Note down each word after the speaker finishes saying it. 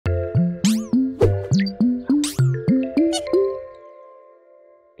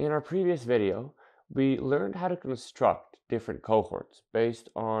our previous video, we learned how to construct different cohorts based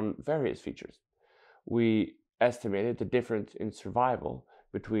on various features. We estimated the difference in survival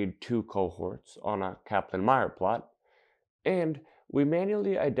between two cohorts on a Kaplan-Meier plot, and we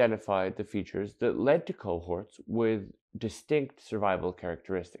manually identified the features that led to cohorts with distinct survival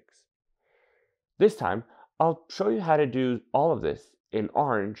characteristics. This time, I'll show you how to do all of this in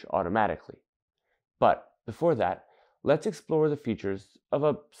Orange automatically. But before that, let's explore the features of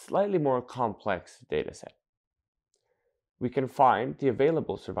a slightly more complex dataset. We can find the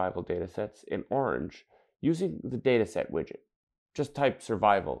available survival datasets in Orange using the Dataset widget. Just type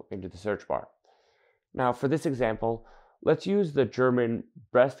survival into the search bar. Now, for this example, let's use the German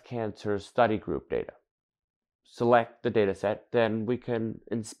breast cancer study group data. Select the dataset, then we can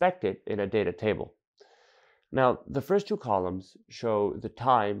inspect it in a data table. Now, the first two columns show the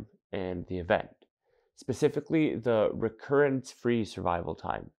time and the event, specifically the recurrence-free survival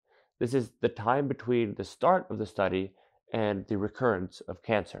time. This is the time between the start of the study and the recurrence of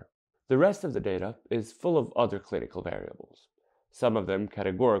cancer. The rest of the data is full of other clinical variables, some of them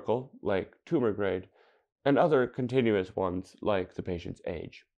categorical, like tumor grade, and other continuous ones, like the patient's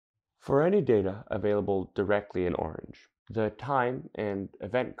age. For any data available directly in Orange, the time and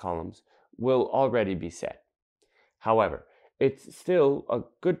event columns will already be set. However, it's still a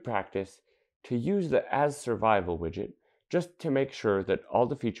good practice to use the As Survival widget just to make sure that all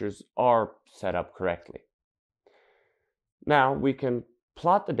the features are set up correctly. Now we can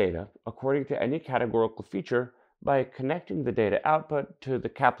plot the data according to any categorical feature by connecting the data output to the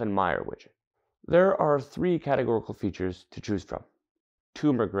Kaplan-Meier widget. There are three categorical features to choose from: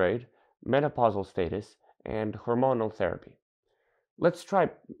 tumor grade, menopausal status, and hormonal therapy. Let's try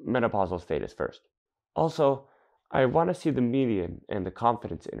menopausal status first. Also, I want to see the median and the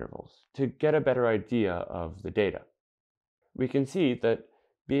confidence intervals to get a better idea of the data. We can see that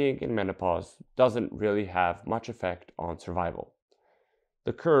being in menopause doesn't really have much effect on survival.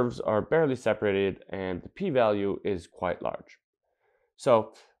 The curves are barely separated and the p-value is quite large.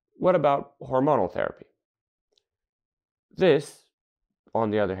 So, what about hormonal therapy? This, on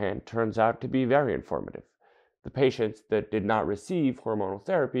the other hand, turns out to be very informative. The patients that did not receive hormonal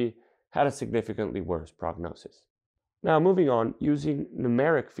therapy had a significantly worse prognosis. Now, moving on, using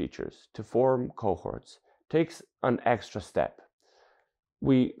numeric features to form cohorts takes an extra step.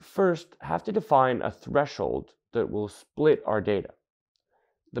 We first have to define a threshold that will split our data.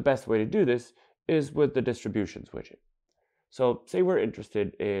 The best way to do this is with the distributions widget. So, say we're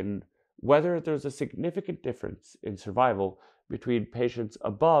interested in whether there's a significant difference in survival between patients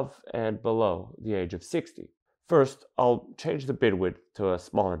above and below the age of 60. First, I'll change the bid width to a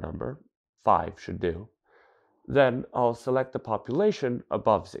smaller number, 5 should do. Then I'll select the population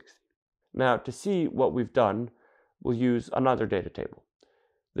above 60. Now, to see what we've done, we'll use another data table.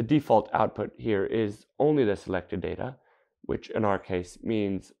 The default output here is only the selected data, which in our case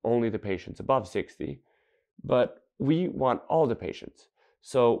means only the patients above 60, but we want all the patients,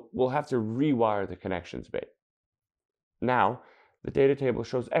 so we'll have to rewire the connections bit. Now, the data table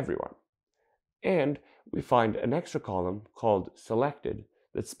shows everyone, and we find an extra column called selected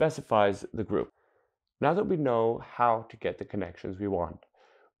that specifies the group. Now that we know how to get the connections we want,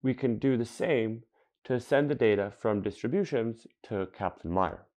 we can do the same to send the data from distributions to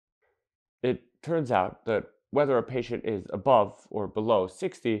Kaplan-Meier. It turns out that whether a patient is above or below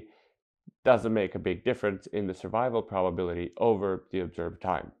 60 doesn't make a big difference in the survival probability over the observed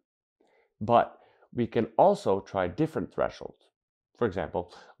time. But we can also try different thresholds. For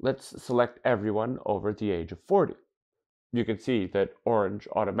example, let's select everyone over the age of 40. You can see that Orange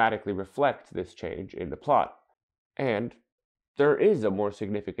automatically reflects this change in the plot. And there is a more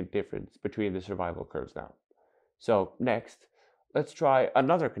significant difference between the survival curves now. So next, let's try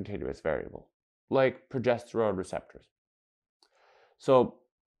another continuous variable, like progesterone receptors. So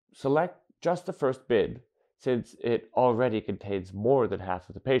select just the first bid, since it already contains more than half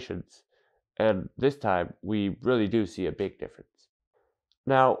of the patients, and this time we really do see a big difference.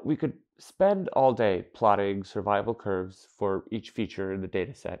 Now, we could spend all day plotting survival curves for each feature in the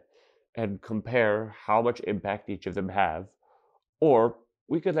dataset and compare how much impact each of them have, or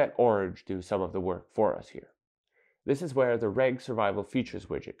we could let Orange do some of the work for us here. This is where the Rank Survival Features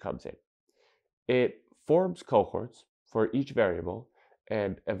widget comes in. It forms cohorts for each variable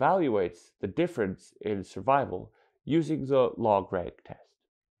and evaluates the difference in survival using the log-rank test.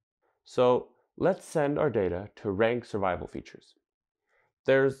 So let's send our data to Rank Survival Features.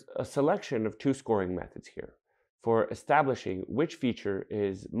 There's a selection of two scoring methods here for establishing which feature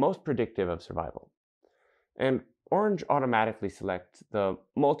is most predictive of survival. And Orange automatically selects the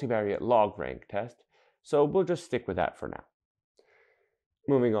multivariate log rank test, so we'll just stick with that for now.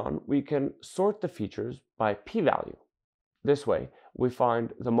 Moving on, we can sort the features by p-value. This way, we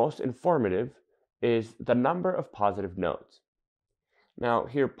find the most informative is the number of positive nodes. Now,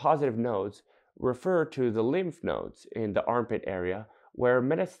 here positive nodes refer to the lymph nodes in the armpit area where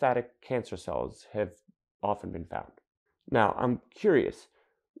metastatic cancer cells have often been found. Now, I'm curious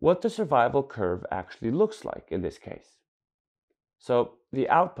what the survival curve actually looks like in this case. So, the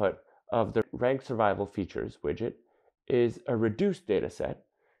output of the rank survival features widget is a reduced dataset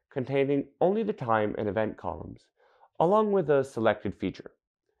containing only the time and event columns, along with a selected feature.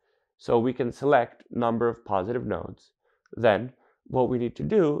 So we can select number of positive nodes. Then what we need to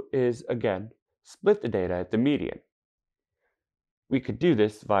do is, again, split the data at the median. We could do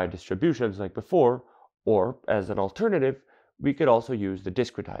this via distributions like before, or as an alternative, we could also use the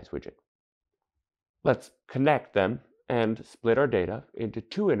discretize widget. Let's connect them and split our data into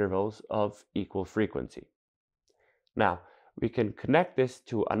two intervals of equal frequency. Now, we can connect this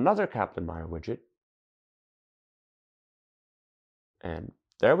to another Kaplan-Meier widget, and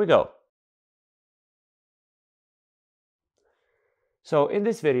there we go. So in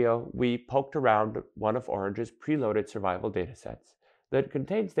this video, we poked around one of Orange's preloaded survival datasets that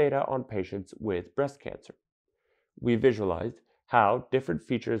contains data on patients with breast cancer. We visualized how different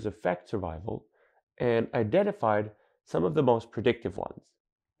features affect survival and identified some of the most predictive ones.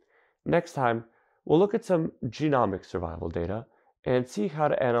 Next time, we'll look at some genomic survival data and see how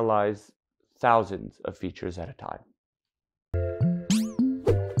to analyze thousands of features at a time.